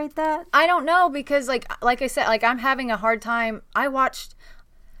separate that? I don't know, because like I said, like, I'm having a hard time. I watched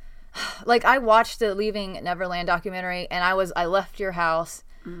the Leaving Neverland documentary, and I left your house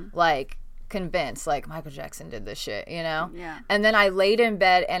like convinced, like, Michael Jackson did this shit, Yeah. And then I laid in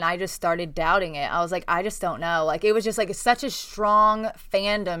bed and I just started doubting it. I was like, I just don't know. Like, it was just like, it's such a strong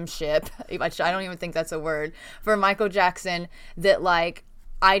fandomship, which I don't even think that's a word, for Michael Jackson, that like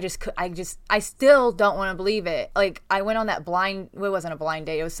I still don't want to believe it. Like, I went on that it wasn't a blind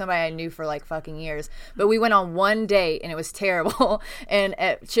date. It was somebody I knew for like fucking years. But we went on one date and it was terrible. And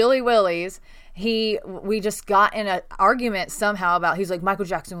at Chili Willie's, we just got in an argument somehow about, he's like, Michael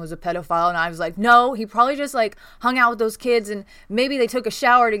Jackson was a pedophile, and I was like, no, he probably just like hung out with those kids and maybe they took a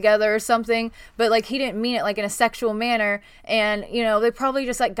shower together or something, but like he didn't mean it like in a sexual manner, and they probably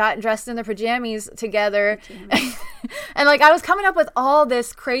just like got dressed in their pajamas together. And like, I was coming up with all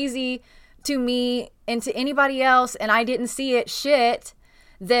this crazy, to me and to anybody else, and I didn't see it shit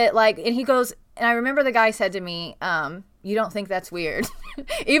that like, and he goes, and I remember the guy said to me, you don't think that's weird?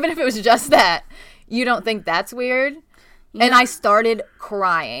 Even if it was just that, you don't think that's weird? Yeah. And I started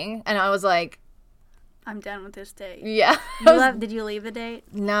crying, and I was like, I'm done with this date. Yeah. Did you leave the date?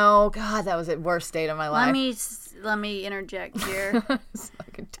 No, God, that was the worst date of my life. Let me interject here. It's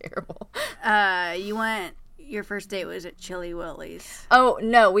fucking terrible. Your first date was at Chili Willie's. Oh,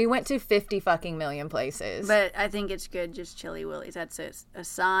 no, we went to 50 fucking million places. But I think it's good, just Chili Willie's. That's a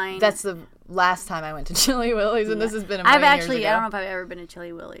sign. That's the last time I went to Chili Willie's, and this has been a million years ago. I don't know if I've ever been to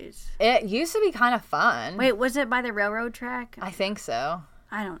Chili Willie's. It used to be kind of fun. Wait, was it by the railroad track? I think so.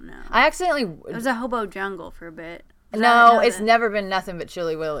 I don't know. It was a hobo jungle for a bit. No, it's never been nothing but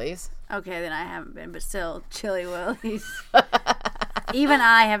Chili Willie's. Okay, then I haven't been, but still, Chili Willie's. Even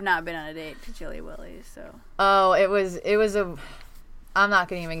I have not been on a date to Chili Willie's, so. Oh, it was I'm not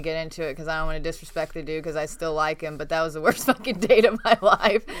going to even get into it because I don't want to disrespect the dude because I still like him, but that was the worst fucking date of my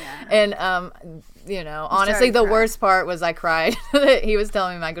life. Yeah. And, honestly, the worst part was I cried that he was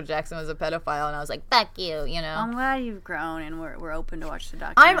telling me Michael Jackson was a pedophile, and I was like, fuck you, I'm glad you've grown and we're open to watch the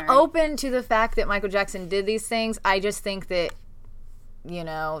documentary. I'm open to the fact that Michael Jackson did these things. I just think that,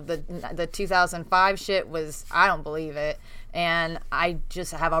 the 2005 shit was, I don't believe it. And I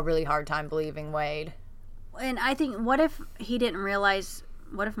just have a really hard time believing Wade. and I think, what if Micheal didn't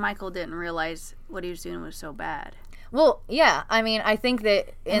realize what he was doing was so bad? Well, yeah. I mean, I think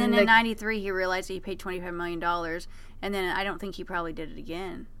that in 93, he realized that he paid $25 million, and then I don't think he probably did it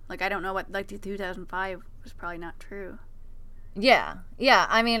again. Like, I don't know what, like, 2005 was probably not true. Yeah. Yeah.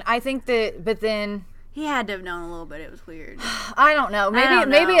 I mean, I think that, but then... He had to have known a little bit. It was weird. I don't know. Maybe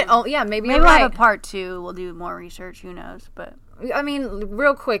maybe we'll have a part 2. We'll do more research. Who knows? But I mean,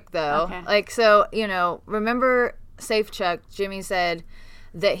 real quick though. Okay. Like, so, remember Safe Chuck, Jimmy said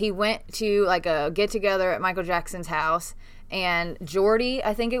that he went to like a get together at Michael Jackson's house, and Jordy,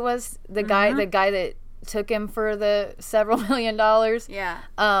 I think it was the guy that took him for the several $1 million.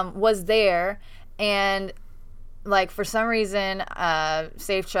 Yeah. Was there, and like, for some reason,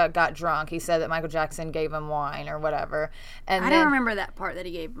 Safe Chuck got drunk. He said that Michael Jackson gave him wine or whatever. And I don't remember that part that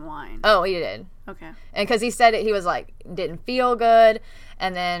he gave him wine. Oh, he did. Okay. And because he said it, he was like, didn't feel good.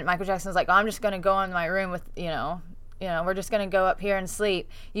 And then Michael Jackson's like, I'm just going to go in my room with, we're just going to go up here and sleep.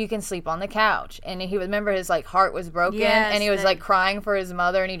 You can sleep on the couch. And he remember his like heart was broken. Yes, and he was like crying for his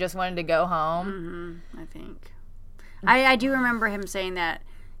mother, and he just wanted to go home. I think. I do remember him saying that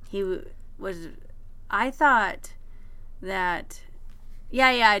he was... I thought that... Yeah,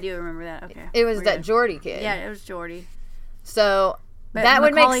 I do remember that. Okay. It was that Jordy kid. Yeah, it was Jordy. So, but that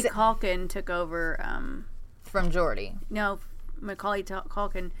would make sense. Macaulay Culkin took over... from Jordy. No, Macaulay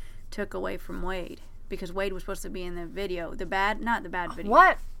Culkin took away from Wade. Because Wade was supposed to be in the video. Not the bad video.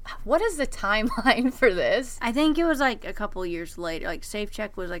 What is the timeline for this? I think it was like a couple years later. Like, Safe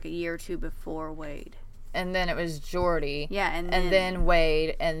Check was like a year or two before Wade. And then it was Jordy. Yeah, and then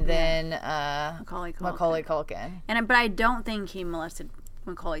Wade, and then Macaulay Culkin. But I don't think he molested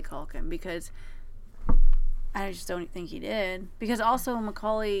Macaulay Culkin, because I just don't think he did. Because also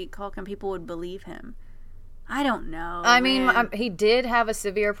Macaulay Culkin, people would believe him. I don't know. I mean, he did have a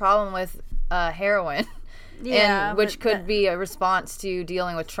severe problem with heroin, which could be a response to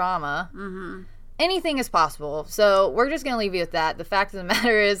dealing with trauma. Mm-hmm. Anything is possible. So we're just going to leave you with that. The fact of the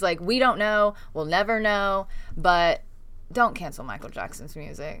matter is, like, we don't know. We'll never know. But don't cancel Michael Jackson's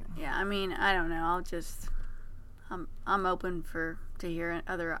music. Yeah, I mean, I don't know. I'm open to hear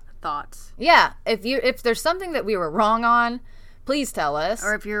other thoughts. Yeah, if there's something that we were wrong on, please tell us.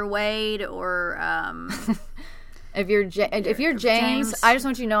 Or if you're Wade, or if you're James, I just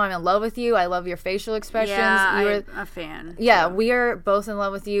want you to know I'm in love with you. I love your facial expressions. Yeah, I'm a fan. Yeah, so. We are both in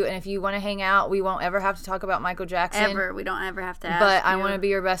love with you, and if you want to hang out, we won't ever have to talk about Michael Jackson. Ever. We don't ever have to ask But I want to be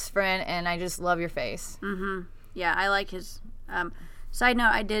your best friend, and I just love your face. Mm-hmm. Yeah, I like his... side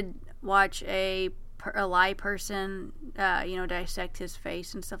note, I did watch a lie person, dissect his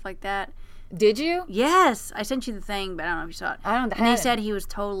face and stuff like that. Did you? Yes. I sent you the thing, but I don't know if you saw it. And they said he was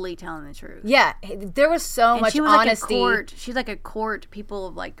totally telling the truth. Yeah. There was so much honesty. She's like a court. People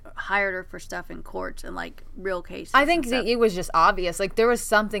have, like, hired her for stuff in courts and, like, real cases. I think it was just obvious. Like, there was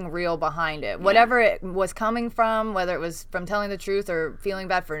something real behind it. Yeah. Whatever it was coming from, whether it was from telling the truth or feeling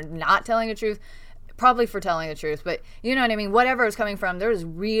bad for not telling the truth, probably for telling the truth. But you know what I mean? Whatever it was coming from, there was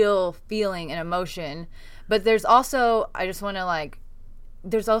real feeling and emotion. But there's also, I just want to, like,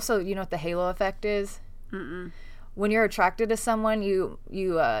 there's also, you know what the halo effect is? Mm-mm. When you're attracted to someone, you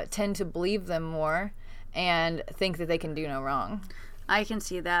tend to believe them more and think that they can do no wrong. I can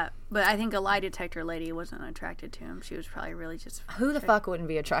see that. But I think a lie detector lady wasn't attracted to him. She was probably really just... Who the fuck wouldn't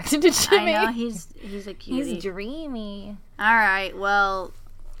be attracted to Jimmy? I know, he's a cutie. He's dreamy. All right, well...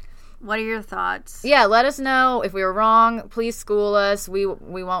 What are your thoughts? Yeah, let us know if we were wrong. Please school us. We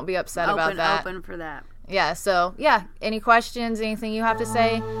won't be upset about that. Open for that. Yeah, so, any questions, anything you have to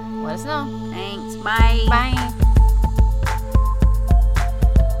say, let us know. Thanks. Bye. Bye.